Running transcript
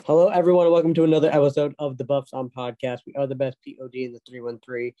Hello, everyone, and welcome to another episode of the Buffs on Podcast. We are the best POD in the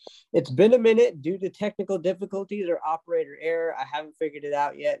 313. It's been a minute due to technical difficulties or operator error. I haven't figured it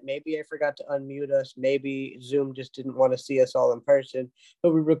out yet. Maybe I forgot to unmute us. Maybe Zoom just didn't want to see us all in person.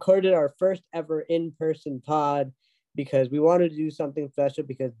 But we recorded our first ever in-person pod because we wanted to do something special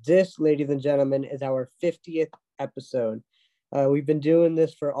because this, ladies and gentlemen, is our 50th episode. We've been doing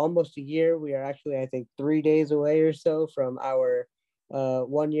this for almost a year. We are actually, I think, 3 days away or so from our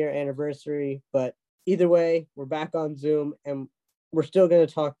 1 year anniversary. But either way, we're back on Zoom and we're still going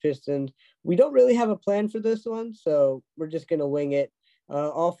to talk Pistons. We don't really have a plan for this one, so we're just going to wing it.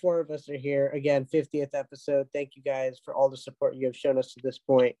 All four of us are here. Again, 50th episode. Thank you guys for all the support you have shown us to this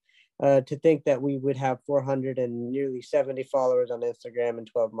point. To think that we would have 400 and nearly 70 followers on Instagram in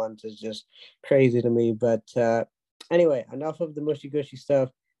 12 months is just crazy to me. But anyway, enough of the mushy gushy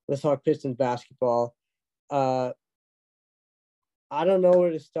stuff. Let's talk Pistons basketball. I don't know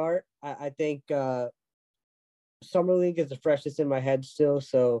where to start. I think Summer League is the freshest in my head still.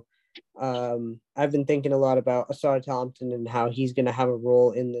 So I've been thinking a lot about Ausar Thompson and how he's going to have a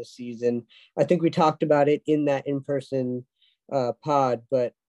role in this season. I think we talked about it in that in-person pod,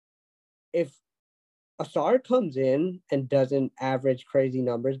 but if Ausar comes in and doesn't average crazy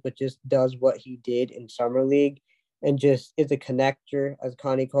numbers, but just does what he did in Summer League and just is a connector, as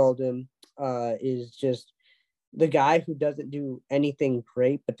Connie called him, is just the guy who doesn't do anything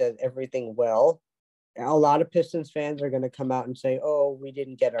great but does everything well. A lot of Pistons fans are going to come out and say, "Oh, we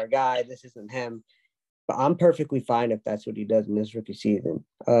didn't get our guy. This isn't him." But I'm perfectly fine if that's what he does in his rookie season.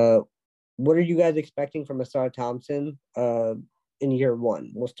 What are you guys expecting from Ausar Thompson in year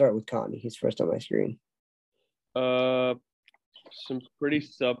one? We'll start with Connie. He's first on my screen. Uh, some pretty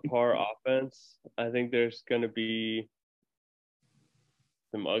subpar offense. I think there's going to be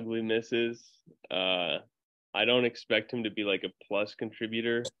some ugly misses. I don't expect him to be like a plus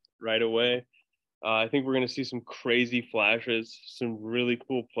contributor right away. I think we're going to see some crazy flashes, some really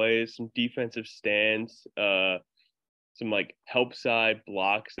cool plays, some defensive stands, some like help side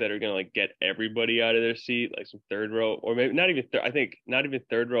blocks that are going to like get everybody out of their seat, like some third row, or maybe not even, I think not even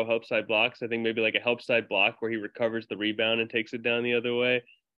third row help side blocks. I think maybe like a help side block where he recovers the rebound and takes it down the other way.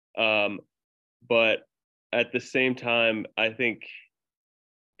 But at the same time, I think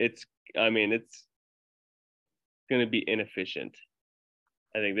it's going to be inefficient.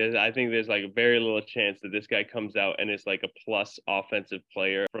 I think there's like a very little chance that this guy comes out and is like a plus offensive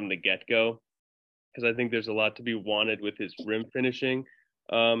player from the get-go, because I think there's a lot to be wanted with his rim finishing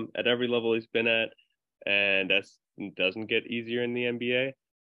at every level he's been at, and that doesn't get easier in the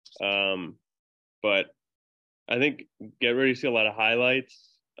NBA. But I think get ready to see a lot of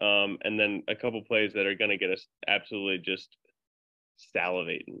highlights, and then a couple plays that are going to get us absolutely just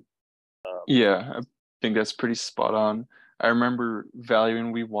salivating. Yeah, I think that's pretty spot on. I remember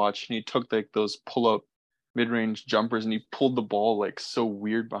Valerian we watched and he took like those pull-up mid-range jumpers and he pulled the ball like so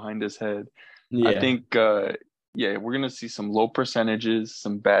weird behind his head. I Yeah. think yeah, we're gonna see some low percentages,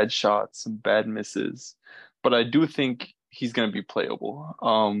 some bad shots, some bad misses. But I do think he's gonna be playable.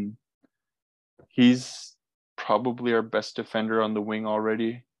 He's probably our best defender on the wing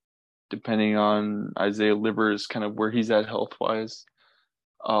already, depending on Isaiah Livers kind of where he's at health-wise.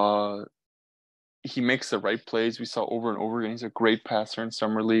 Uh he makes the right plays. We saw over and over again. He's a great passer in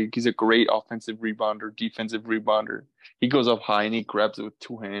summer league. He's a great offensive rebounder, defensive rebounder. He goes up high and he grabs it with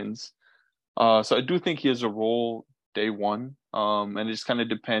two hands. So I do think he has a role day one. And it just kind of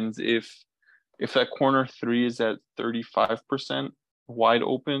depends if that corner three is at 35% wide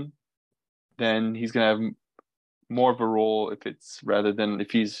open, then he's gonna have more of a role if it's rather than if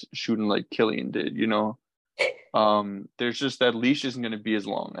he's shooting like Killian did, you know. There's just that leash isn't gonna be as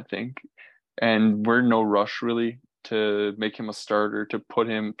long, I think. And we're in no rush really to make him a starter, to put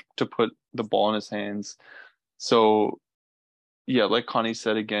the ball in his hands. So yeah, like Connie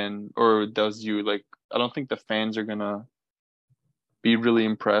said again, or does you like I don't think the fans are gonna be really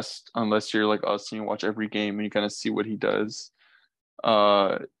impressed unless you're like us and you watch every game and you kind of see what he does.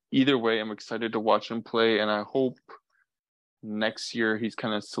 Uh Either way, I'm excited to watch him play and I hope next year he's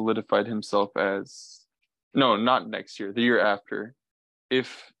kind of solidified himself as no, not next year, the year after.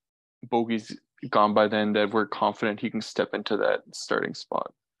 If Bogey's gone by then, that we're confident he can step into that starting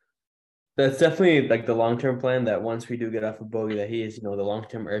spot. That's definitely like the long-term plan that once we do get off of Bogey, that he is, the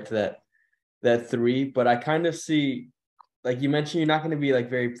long-term heir to that three. But I kind of see, like you mentioned, you're not going to be like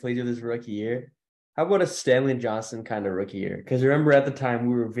very pleased with his rookie year. How about a Stanley Johnson kind of rookie year? Because remember at the time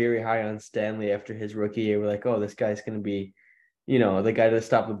we were very high on Stanley after his rookie year. We're like, oh, this guy's going to be, the guy that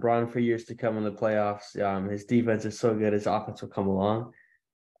stopped LeBron for years to come in the playoffs. His defense is so good, his offense will come along.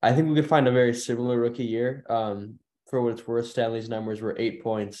 I think we could find a very similar rookie year for what it's worth, Stanley's numbers were 8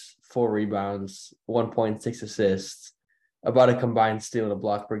 points, 4 rebounds, 1.6 assists, about a combined steal and a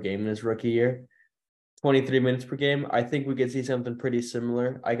block per game in his rookie year. 23 minutes per game. I think we could see something pretty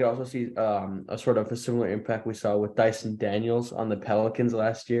similar. I could also see a sort of a similar impact we saw with Dyson Daniels on the Pelicans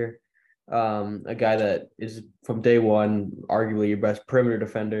last year. A guy that is from day one, arguably your best perimeter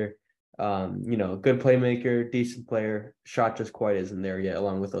defender. Good playmaker, decent player. Shot just quite isn't there yet,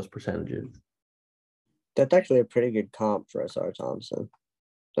 along with those percentages. That's actually a pretty good comp for Ausar Thompson.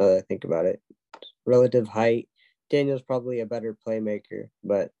 Now that I think about it, relative height. Daniel's probably a better playmaker,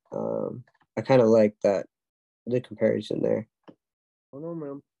 but I kind of like the comparison there. I don't know,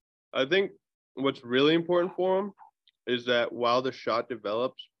 man. I think what's really important for him is that while the shot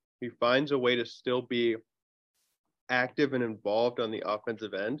develops, he finds a way to still be active and involved on the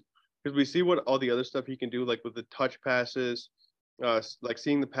offensive end. Because we see what all the other stuff he can do, like with the touch passes, like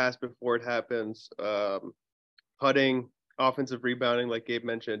seeing the pass before it happens, putting, offensive rebounding, like Gabe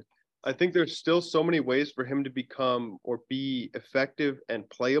mentioned. I think there's still so many ways for him to become or be effective and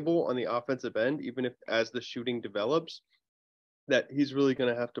playable on the offensive end, even if as the shooting develops, that he's really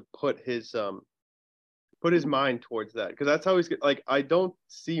going to have to put his mind towards that. Because that's how he's like, I don't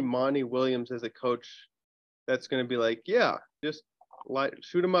see Monty Williams as a coach that's going to be like, yeah, just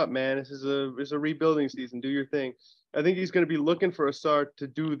shoot him up, man. This is a rebuilding season. Do your thing. I think he's going to be looking for Ausar to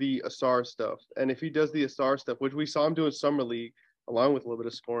do the Ausar stuff. And if he does the Ausar stuff, which we saw him do in Summer League, along with a little bit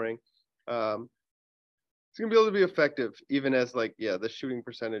of scoring, he's going to be able to be effective, even as, like, yeah, the shooting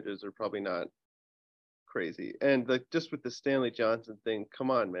percentages are probably not crazy. And, like, just with the Stanley Johnson thing,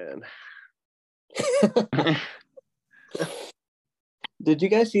 come on, man. Did you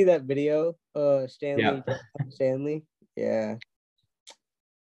guys see that video? Yeah. Stanley? Yeah.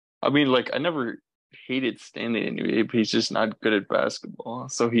 I mean, like, I never hated Stanley anyway, but he's just not good at basketball.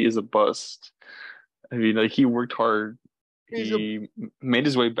 So he is a bust. I mean, like, he worked hard. He made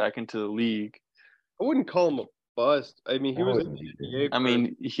his way back into the league. I wouldn't call him a bust. I mean, he was in the NBA. I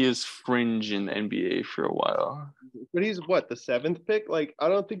mean, he is fringe in the NBA for a while. But he's what, the 7th pick? Like, I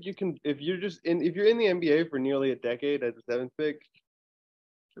don't think you can, if you're in the NBA for nearly a decade as a 7th pick.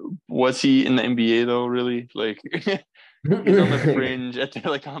 Was he in the NBA though, really? Like, he's on the fringe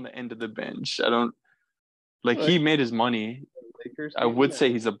on the end of the bench. I don't like, he made his money. Lakers, I would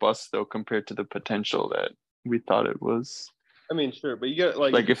say he's a bust though, compared to the potential that we thought it was. I mean, sure, but you got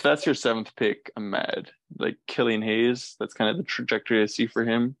like if that's your 7th pick, I'm mad. Like Killian Hayes, that's kind of the trajectory I see for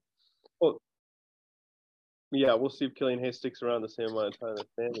him. Well, yeah, we'll see if Killian Hayes sticks around the same amount of time as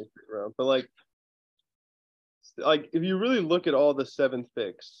Stanley sticks around. But like if you really look at all the 7th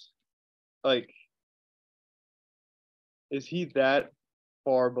picks, like, is he that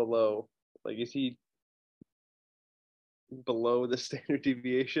far below? Like, is he below the standard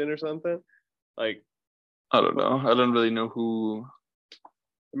deviation or something? Like, I don't know. I don't really know who.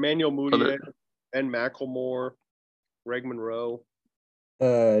 Emmanuel Mudiay and Macklemore, Greg Monroe.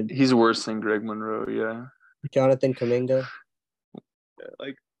 He's worse than Greg Monroe, yeah. Jonathan Kuminga. Yeah,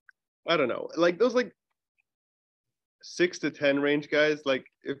 like, I don't know. Like, those, like, 6 to 10 range guys, like,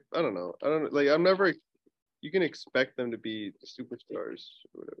 if I don't know, like, I'm never. You can expect them to be superstars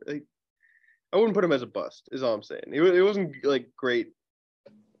or whatever. Like, I wouldn't put him as a bust. Is all I'm saying. It wasn't like great,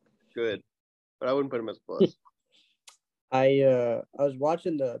 good, but I wouldn't put him as a bust. I was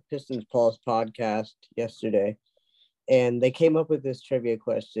watching the Pistons Pulse podcast yesterday, and they came up with this trivia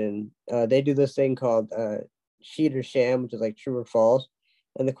question. They do this thing called Sheet or Sham, which is like true or false.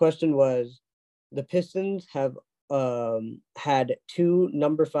 And the question was, the Pistons have had 2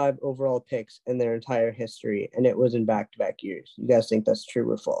 number 5 overall picks in their entire history, and it was in back-to-back years. You guys think that's true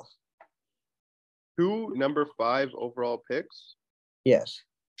or false? 2 number 5 overall picks? Yes.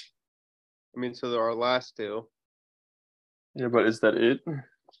 I mean, so there are last 2. Yeah, but is that it?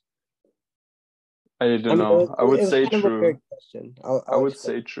 I don't know. I would say true. I would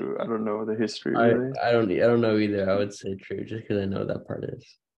say true. I don't know the history really. I don't know either. I would say true, just because I know that part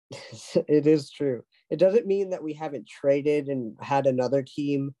is. It is true. It doesn't mean that we haven't traded and had another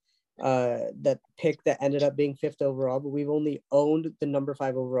team that pick that ended up being 5th overall, but we've only owned the number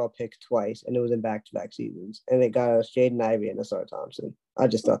 5 overall pick twice, and it was in back-to-back seasons, and it got us Jaden Ivey and Ausar Thompson. I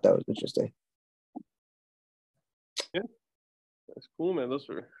just thought that was interesting. Yeah, that's cool, man. Those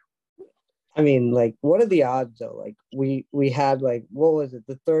were. I mean, like, what are the odds though? Like, we had, like, what was it?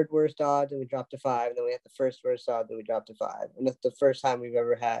 The 3rd worst odds, and we dropped to 5. And then we had the 1st worst odds, and we dropped to 5. And that's the first time we've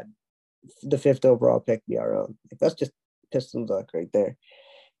ever had the 5th overall pick be our own. Like, that's just Pistons luck right there.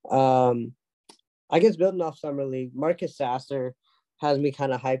 I guess building off Summer League, Marcus Sasser has me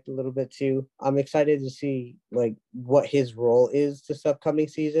kind of hyped a little bit too. I'm excited to see, like, what his role is this upcoming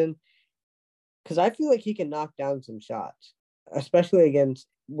season. because I feel like he can knock down some shots, especially against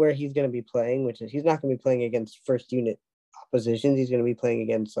where he's going to be playing, which is he's not going to be playing against first unit oppositions. He's going to be playing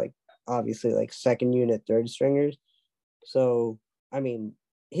against like obviously like second unit, third stringers. So I mean,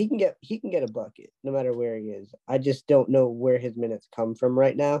 he can get a bucket no matter where he is. I just don't know where his minutes come from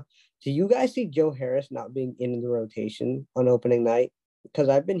right now. Do you guys see Joe Harris not being in the rotation on opening night? Because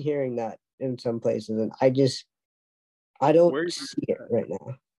I've been hearing that in some places, and I don't see it right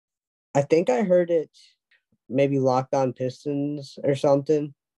now. I think I heard it maybe Locked On Pistons or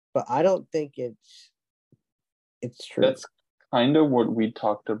something, but I don't think it's true. That's kind of what we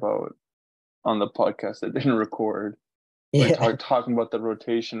talked about on the podcast that didn't record. Yeah. We're talking about the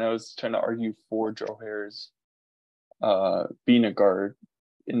rotation. I was trying to argue for Joe Harris being a guard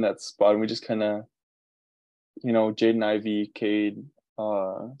in that spot. And we just kind of, Jaden Ivey, Cade,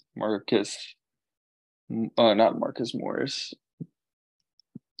 Marcus, not Marcus Morris,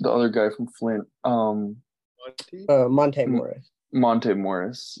 the other guy from Flint, Monte Morris. Monte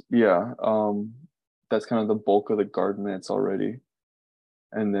Morris, yeah. That's kind of the bulk of the guard minutes already,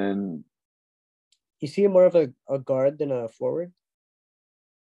 and then you see him more of a guard than a forward.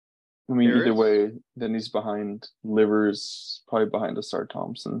 I mean, either way, then he's behind Livers, probably behind Ausar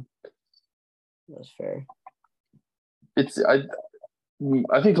Thompson. That's fair. I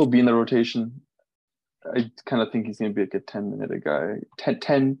think he'll be in the rotation. I kind of think he's going to be like a 10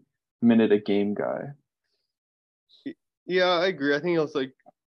 minute a game guy. Yeah, I agree. I think he'll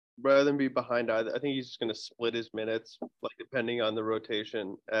rather than be behind either. I think he's just going to split his minutes, like depending on the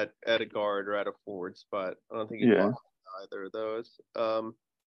rotation at a guard or at a forward spot. I don't think he's behind either of those.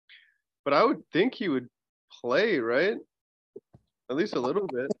 But I would think he would play, right? At least a little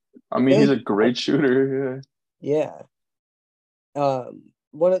bit. I mean, he's a great shooter. Yeah.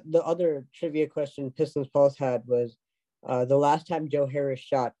 One of the other trivia question Pistons Pulse had was the last time Joe Harris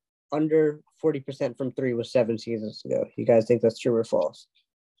shot under 40% from three was 7 seasons ago. You guys think that's true or false?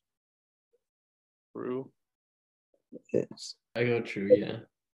 True. It's. I go true, yeah.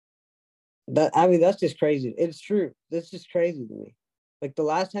 That's just crazy. It's true. That's just crazy to me. Like the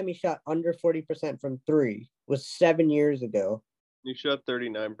last time he shot under 40% from three was 7 years ago. He shot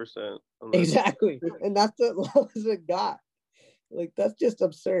 39%. Exactly. And that's the lowest it got. Like, that's just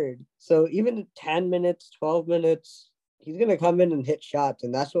absurd. So even 10 minutes, 12 minutes, he's going to come in and hit shots,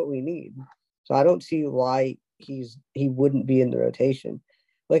 and that's what we need. So I don't see why he wouldn't be in the rotation.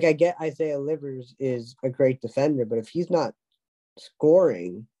 Like, I get Isaiah Livers is a great defender, but if he's not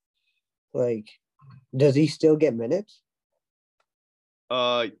scoring, like, does he still get minutes?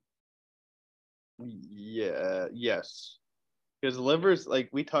 Yeah, yes. Because Livers, like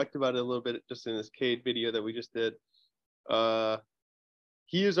we talked about it a little bit just in this Cade video that we just did.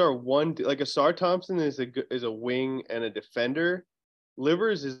 He is our one, like Ausar Thompson is a wing and a defender.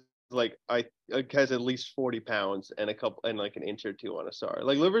 Livers is has at least 40 pounds and like an inch or two on Ausar.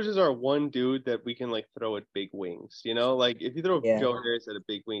 Like Livers is our one dude that we can like throw at big wings. Like if you throw Joe Harris at a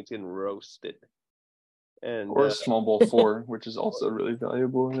big wing, it's getting roasted. Or a small ball 4, which is also really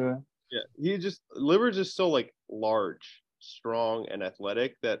valuable. Yeah. Livers is so like large, strong, and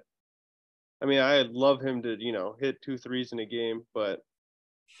athletic that. I mean, I love him to, hit 2 threes in a game, but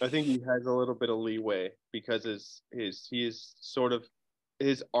I think he has a little bit of leeway because his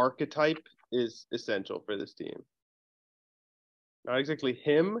archetype is essential for this team. Not exactly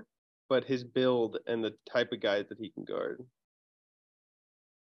him, but his build and the type of guys that he can guard.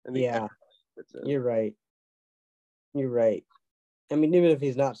 Yeah, you're right. You're right. I mean, even if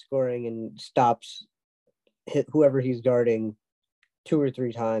he's not scoring and stops whoever he's guarding 2 or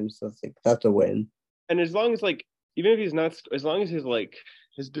 3 times, that's a win. And as long as even if he's not, as long as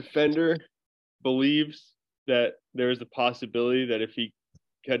his defender believes that there's a possibility that if he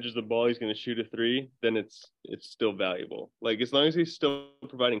catches the ball he's going to shoot a 3, then it's still valuable. Like as long as he's still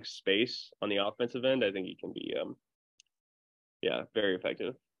providing space on the offensive end, I think he can be very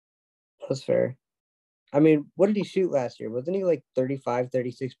effective. That's fair. I mean, what did he shoot last year? Wasn't he like 35,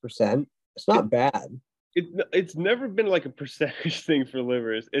 36%? It's not bad. It's never been like a percentage thing for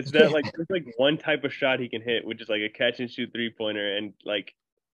Livers. It's that there's like one type of shot he can hit, which is like a catch and shoot 3-pointer, and like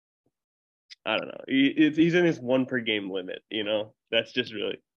I don't know, he's in his 1 per game limit. That's the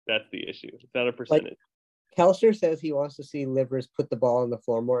issue. It's not a percentage. Kelster says he wants to see Livers put the ball on the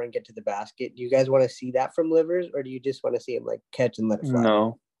floor more and get to the basket. Do you guys want to see that from Livers, or do you just want to see him like catch and let it fly?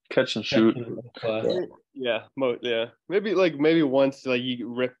 No, catch and shoot. Yeah. Maybe once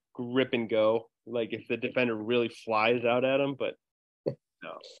you rip and go. Like if the defender really flies out at him, but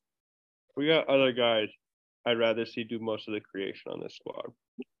no. We got other guys I'd rather see do most of the creation on this squad.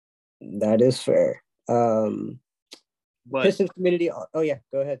 That is fair. Pistons community. Oh yeah,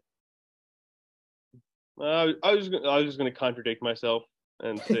 go ahead. I was just gonna contradict myself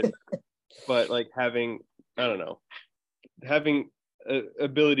and say, but like having I don't know, having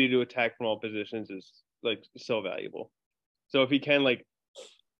ability to attack from all positions is like so valuable. So if he can like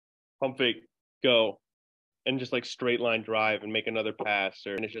pump fake, go, and just like straight line drive and make another pass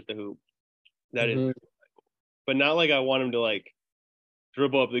or finish at the hoop, that is. But not like I want him to like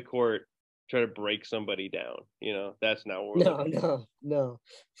dribble up the court, try to break somebody down. You know, that's not what we're looking. No.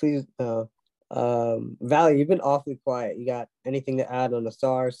 Please no. Valley, you've been awfully quiet. You got anything to add on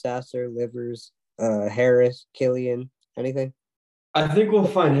Ausar, Sasser, Livers, Harris, Killian, anything? I think we'll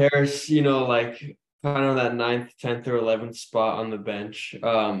find Harris, like kind of that 9th, 10th, or 11th spot on the bench.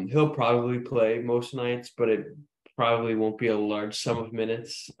 He'll probably play most nights, but it probably won't be a large sum of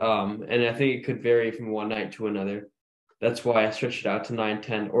minutes. And I think it could vary from one night to another. That's why I stretched it out to 9,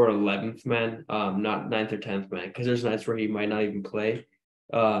 10, or 11th man, not 9th or 10th man, because there's nights where he might not even play.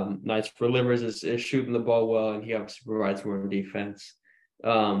 Nights where Livers is shooting the ball well, and he obviously provides more defense.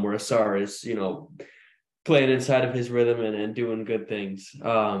 Where Ausar is, playing inside of his rhythm and doing good things.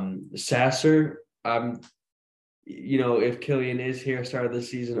 Sasser, if Killian is here start of the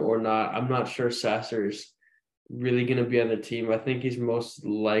season or not, I'm not sure Sasser's really going to be on the team. I think he's most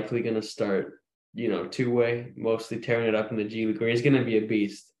likely going to start, two-way, mostly tearing it up in the G League, where he's going to be a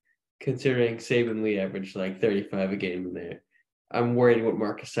beast, considering Saban Lee averaged like 35 a game in there. I'm worried what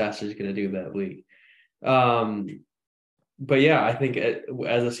Marcus Sasser is going to do that league. But yeah, I think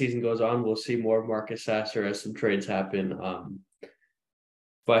as the season goes on, we'll see more of Marcus Sasser as some trades happen.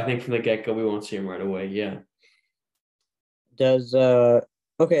 But I think from the get-go, we won't see him right away. Yeah.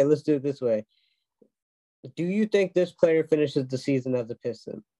 Okay, let's do it this way. Do you think this player finishes the season as a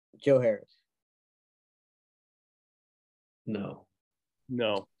Piston? Joe Harris? No.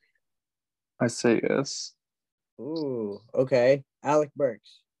 No. I say yes. Ooh, okay. Alec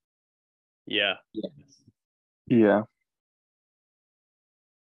Burks? Yeah. Yeah.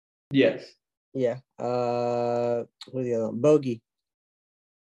 Yes. Yeah. Who's the other one? Bogey?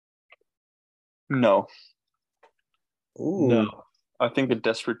 No. Ooh. No. I think a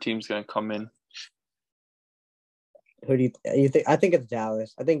desperate team's gonna come in. Who do you think? I think it's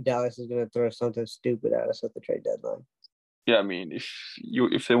Dallas. I think Dallas is going to throw something stupid at us at the trade deadline. Yeah, I mean,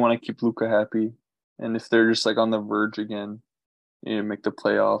 if they want to keep Luka happy, and if they're just like on the verge again, make the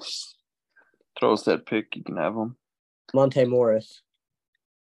playoffs, throw us that pick, you can have them. Monte Morris?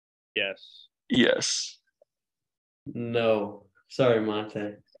 Yes. Yes. No. Sorry,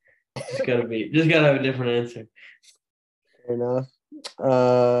 Monte. Just gotta have a different answer. Fair enough.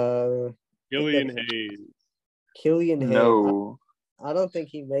 Killian Hayes. Killian Hayes. No. I don't think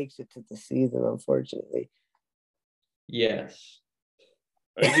he makes it to the season, unfortunately. Yes.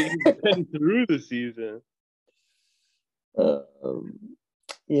 I think he's been through the season.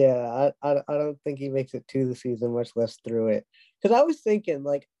 Yeah, I don't think he makes it to the season, much less through it. Because I was thinking,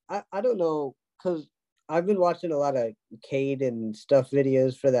 like, I don't know, because I've been watching a lot of Cade and stuff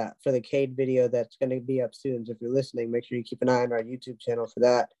videos for the Cade video that's going to be up soon. So if you're listening, make sure you keep an eye on our YouTube channel for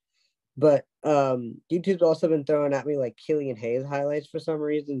that. But YouTube's also been throwing at me like Killian Hayes highlights for some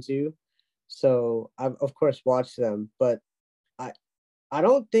reason too. So I've of course watched them, but I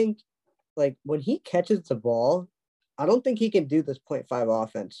don't think, like, when he catches the ball, I don't think he can do this 0.5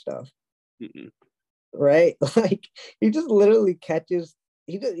 offense stuff. Mm-mm. Right? Like, he just literally catches.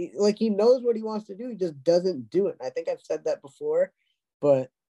 He knows what he wants to do. He just doesn't do it. I think I've said that before, but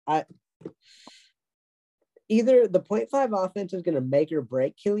either the 0.5 offense is going to make or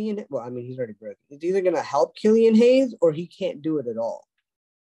break Killian. Well, I mean, he's already broken. It's either going to help Killian Hayes or he can't do it at all.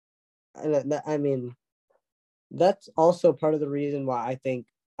 And I mean, that's also part of the reason why I think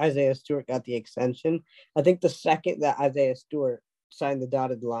Isaiah Stewart got the extension. I think the second that Isaiah Stewart signed the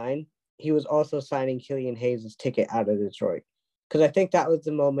dotted line, he was also signing Killian Hayes' ticket out of Detroit. Because I think that was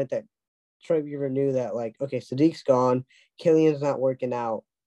the moment that Troy Weaver knew that, like, okay, Sadiq's gone, Killian's not working out.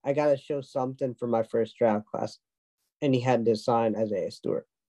 I got to show something for my first draft class. And he had to sign Isaiah Stewart.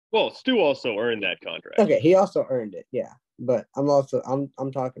 Well, Stu also earned that contract. Okay, he also earned it, yeah. But I'm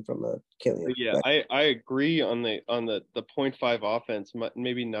talking from a Killian. Yeah, I agree on the 0.5 offense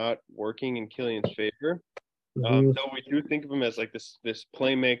maybe not working in Killian's favor. Mm-hmm. Though we do think of him as like this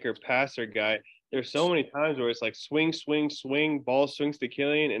playmaker passer guy. There's so many times where it's like swing, ball swings to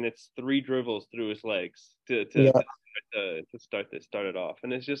Killian, and it's 3 dribbles through his legs to start it off.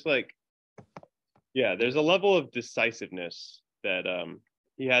 And it's just like, yeah, there's a level of decisiveness that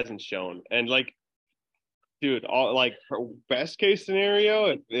he hasn't shown. And like, dude, best case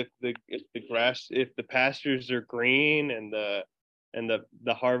scenario, if the pastures are green and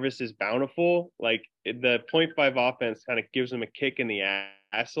the harvest is bountiful, like the 0.5 offense kind of gives them a kick in the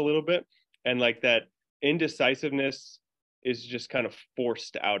ass a little bit. And like that indecisiveness is just kind of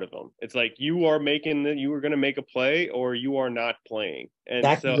forced out of him. It's like you are going to make a play or you are not playing. And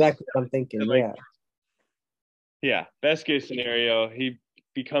That's so exactly what I'm thinking. like, Yeah. Yeah. Best case scenario, he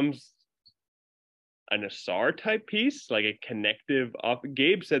becomes an Ausar type piece, like a connective up.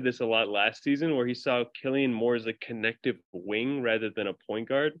 Gabe said this a lot last season where he saw Killian more as a connective wing rather than a point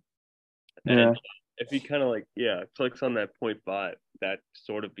guard. Yeah. And if he kind of like, clicks on that 0.5, that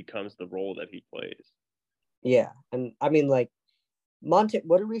sort of becomes the role that he plays. Yeah. And I mean, like, Monte,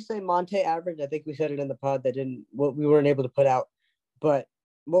 what did we say? Monte average? I think we said it in the pod that we weren't able to put out. But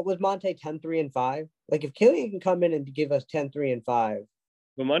what was Monte 10, 3, and 5? Like, if Killian can come in and give us 10, 3, and 5.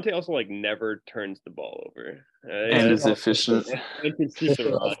 But Monte also like never turns the ball over. And is efficient. And can shoot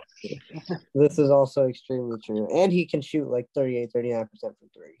the run. This is also extremely true. And he can shoot like 38, 39% from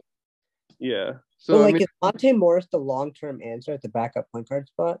three. Yeah. So, but like, is Monte Morris the long-term answer at the backup point guard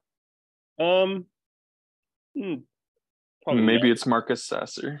spot? Probably maybe not. it's Marcus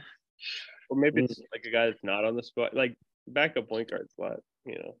Sasser. Or maybe it's like a guy that's not on the spot, like backup point guard spot,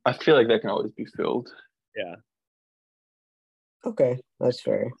 I feel like that can always be filled. Yeah. Okay, that's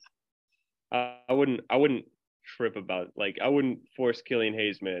fair. I wouldn't trip about, like, I wouldn't force Killian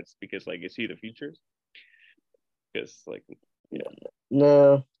Hayes minutes because, like, is he the future? Because, like,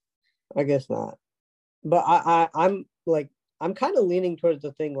 No, I guess not. But I'm kind of leaning towards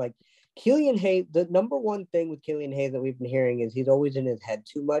the thing, like, Killian Hayes, the number one thing with Killian Hayes that we've been hearing is he's always in his head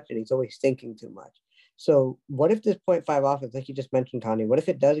too much and he's always thinking too much. So what if this 0.5 offense, like you just mentioned, Connie, what if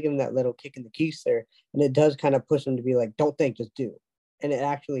it does give him that little kick in the keister and it does kind of push him to be like, don't think, just do. And it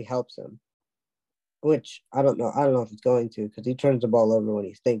actually helps him, which I don't know. I don't know if it's going to, because he turns the ball over when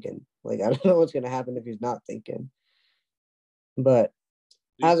he's thinking. Like, I don't know what's going to happen if he's not thinking. But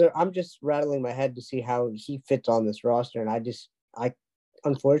I'm just rattling my head to see how he fits on this roster. And I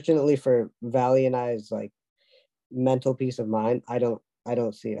unfortunately for Valley and I's like mental peace of mind, I don't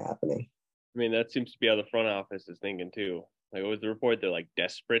see it happening. I mean, that seems to be how the front office is thinking too. Like, what was the report? They're like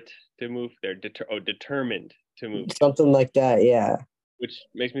desperate to move. They're determined to move. Something like that, yeah. Which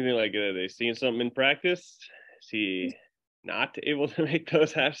makes me think, like, are they seeing something in practice? Is he not able to make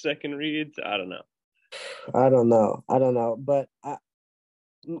those half-second reads? I don't know. But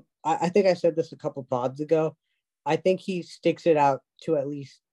I think I said this a couple pods ago. I think he sticks it out to at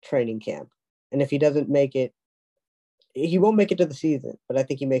least training camp. And if he doesn't make it, he won't make it to the season, but I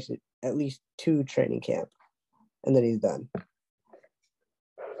think he makes it at least to training camp. And then he's done.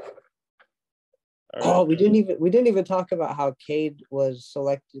 Right. Oh, we didn't even talk about how Cade was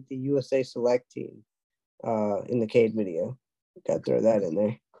selected the USA Select team in the Cade video. Got to throw that in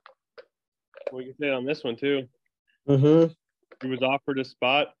there. We can say it on this one too. Mm-hmm. He was offered a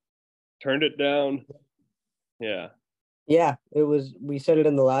spot, turned it down. Yeah. Yeah, it was. We said it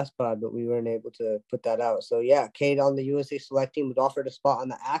in the last pod, but we weren't able to put that out. So yeah, Cade on the USA Select team was offered a spot on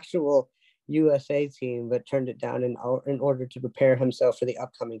the actual USA team, but turned it down in order to prepare himself for the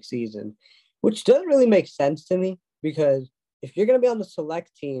upcoming season, which doesn't really make sense to me because if you're gonna be on the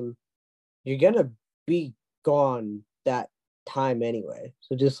Select team, you're gonna be gone that time anyway.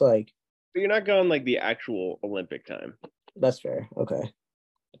 So just like. But you're not going like the actual Olympic time. That's fair. Okay.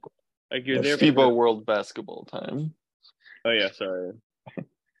 Like you're there FIBA World Basketball time. Oh yeah, sorry.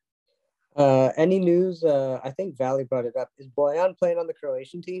 Any news? I think Valley brought it up. Is Bojan playing on the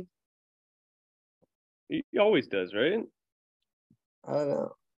Croatian team? He always does, right? I don't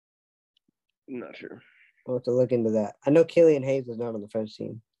know. I'm not sure. I'll have to look into that. I know Killian Hayes is not on the French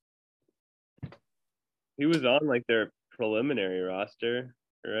team. He was on like their preliminary roster,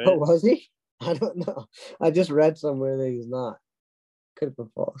 right? Oh, was he? I don't know. I just read somewhere that he's not. Could have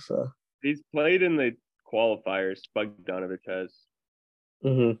been false. So he's played in the qualifiers. Bogdanovic has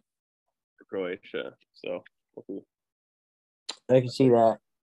for Croatia, so I can see that.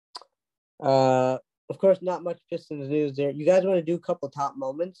 Of course, not much Pistons news there. You guys want to do a couple top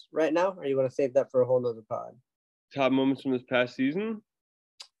moments right now, or you want to save that for a whole nother pod? Top moments from this past season?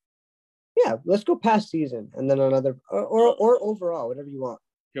 Yeah, let's go past season, and then another, or overall, whatever you want.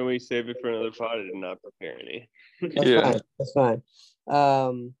 Can we save it for another pod? I did not prepare any. That's fine.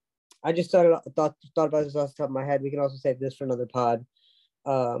 I just thought about this off the top of my head. We can also save this for another pod.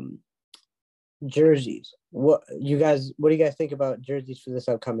 Jerseys. What do you guys think about jerseys for this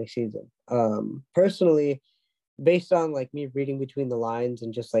upcoming season? Personally, based on like me reading between the lines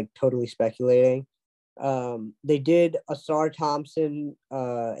and just like totally speculating, they did Ausar Thompson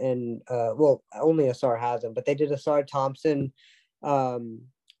and only Ausar has them, but they did Ausar Thompson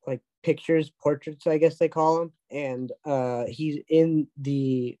like portraits, I guess they call them, and he's in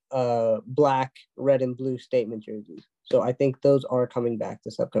the black, red, and blue statement jerseys. So I think those are coming back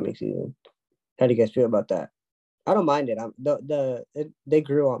this upcoming season. How do you guys feel about that? I don't mind it. They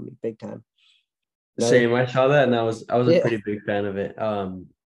grew on me big time. No. Same. I saw that and I was a Yeah. pretty big fan of it.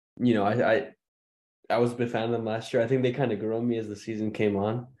 You know, I was a big fan of them last year. I think they kind of grew on me as the season came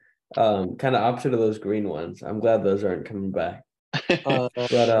on. Kind of opposite of those green ones. I'm glad those aren't coming back. But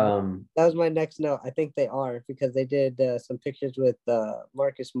that was my next note. I think they are because they did some pictures with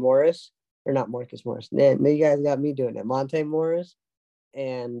Marcus Morris, or not Marcus Morris. Man, you guys got me doing it. Monte Morris,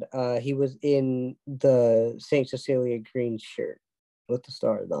 and he was in the Saint Cecilia green shirt with the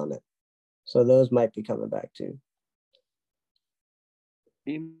stars on it. So those might be coming back too.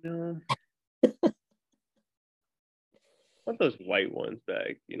 You know, want those white ones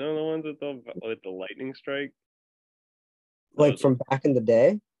back. You know, the ones with the lightning strike. Like from back in the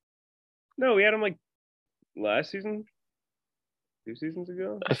day? No, we had them like last season, 2 seasons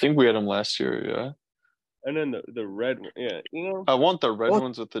ago. I think we had them last year, yeah. And then the red one, yeah. You know, I want the red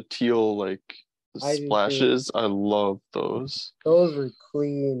ones with the teal like splashes. I love those. Those are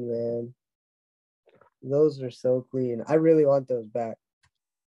clean, man. Those are so clean. I really want those back.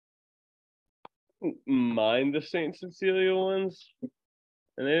 Mind the Saint Cecilia ones, and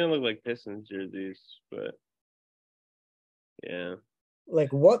they didn't look like Pistons jerseys, but yeah.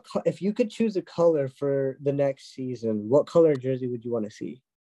 Like, what if you could choose a color for the next season? What color jersey would you want to see?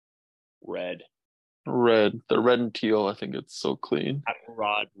 Red. The red and teal. I think it's so clean.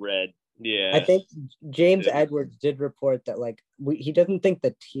 Rod red. Yeah. I think James Edwards did report that like he doesn't think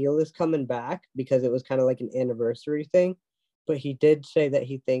the teal is coming back because it was kind of like an anniversary thing, but he did say that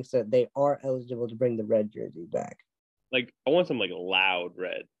he thinks that they are eligible to bring the red jersey back. Like, I want some like loud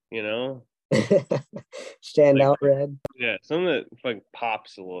red, you know? Stand out red. Yeah, something that like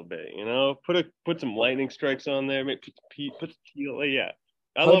pops a little bit, you know? Put some lightning strikes on there, maybe put teal. Yeah.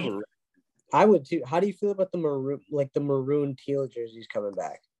 I love a red. I would too. How do you feel about the maroon teal jerseys coming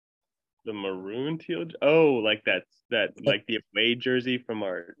back? The maroon teal? Oh, like that like the away jersey from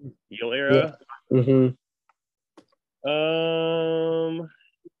our teal era? Yeah. Mm-hmm.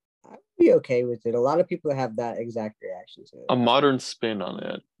 I'd be okay with it. A lot of people have that exact reaction to it. A modern spin on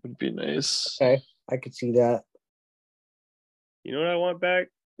it would be nice. Okay, I could see that. You know what I want back?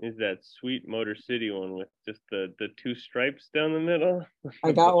 Is that sweet Motor City one with just the 2 stripes down the middle.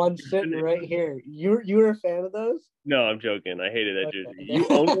 I got one sitting right here. You were a fan of those? No, I'm joking. I hated that jersey. You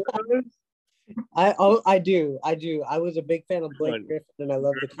own one of those? I do. I was a big fan of Blake Griffin, and I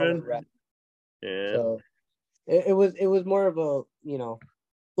love the color red. Yeah. So it was more of a, you know,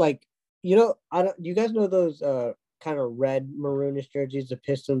 like, you know, you guys know those kind of red maroonish jerseys the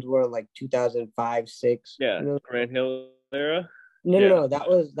Pistons wore in like 2005, 6? Yeah, you know? Grant Hill era. No, that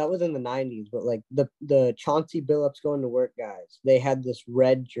was in the 90s, but like the Chauncey Billups going to work guys, they had this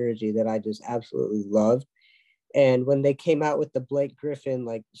red jersey that I just absolutely loved. And when they came out with the Blake Griffin,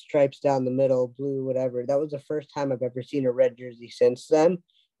 like stripes down the middle, blue, whatever, that was the first time I've ever seen a red jersey since then.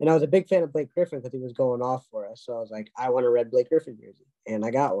 And I was a big fan of Blake Griffin because he was going off for us. So I was like, I want a red Blake Griffin jersey. And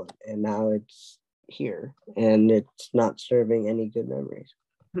I got one. And now it's here. And it's not serving any good memories.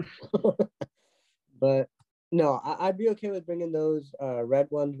 But no, I'd be okay with bringing those red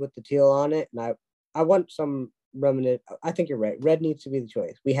ones with the teal on it. And I want some remnant. I think you're right. Red needs to be the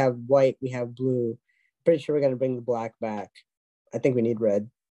choice. We have white. We have blue. Pretty sure we're going to bring the black back. I think we need red.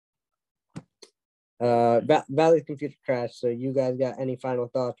 Valley's computer crashed. So you guys got any final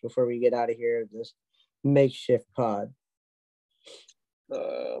thoughts before we get out of here of this makeshift pod?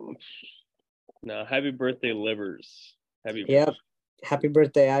 No, happy birthday, Livers. Yep. Happy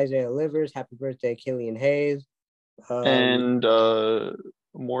birthday, Isaiah Livers. Happy birthday, Killian Hayes. And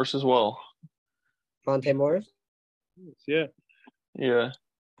Morris as well. Monte Morris? Yeah. Yeah.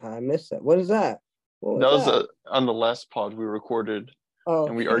 I missed that. What is that? That was on the last pod we recorded. Oh,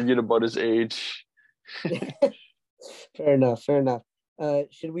 and we argued about his age. Fair enough.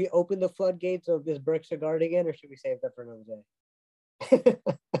 Should we open the floodgates of this Brooks guard again, or should we save that for another day?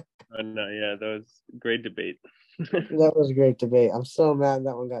 No, yeah, that was a great debate. That was a great debate. I'm so mad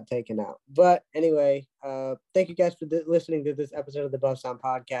that one got taken out. But anyway, thank you guys for listening to this episode of the Buff Sound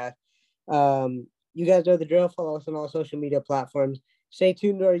Podcast. You guys know the drill. Follow us on all social media platforms. Stay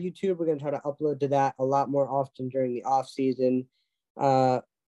tuned to our YouTube. We're going to try to upload to that a lot more often during the off season. And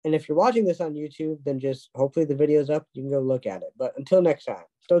if you're watching this on YouTube, then just hopefully the video's up. You can go look at it. But until next time,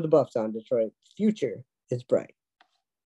 throw the Buffs on, Detroit. Future is bright.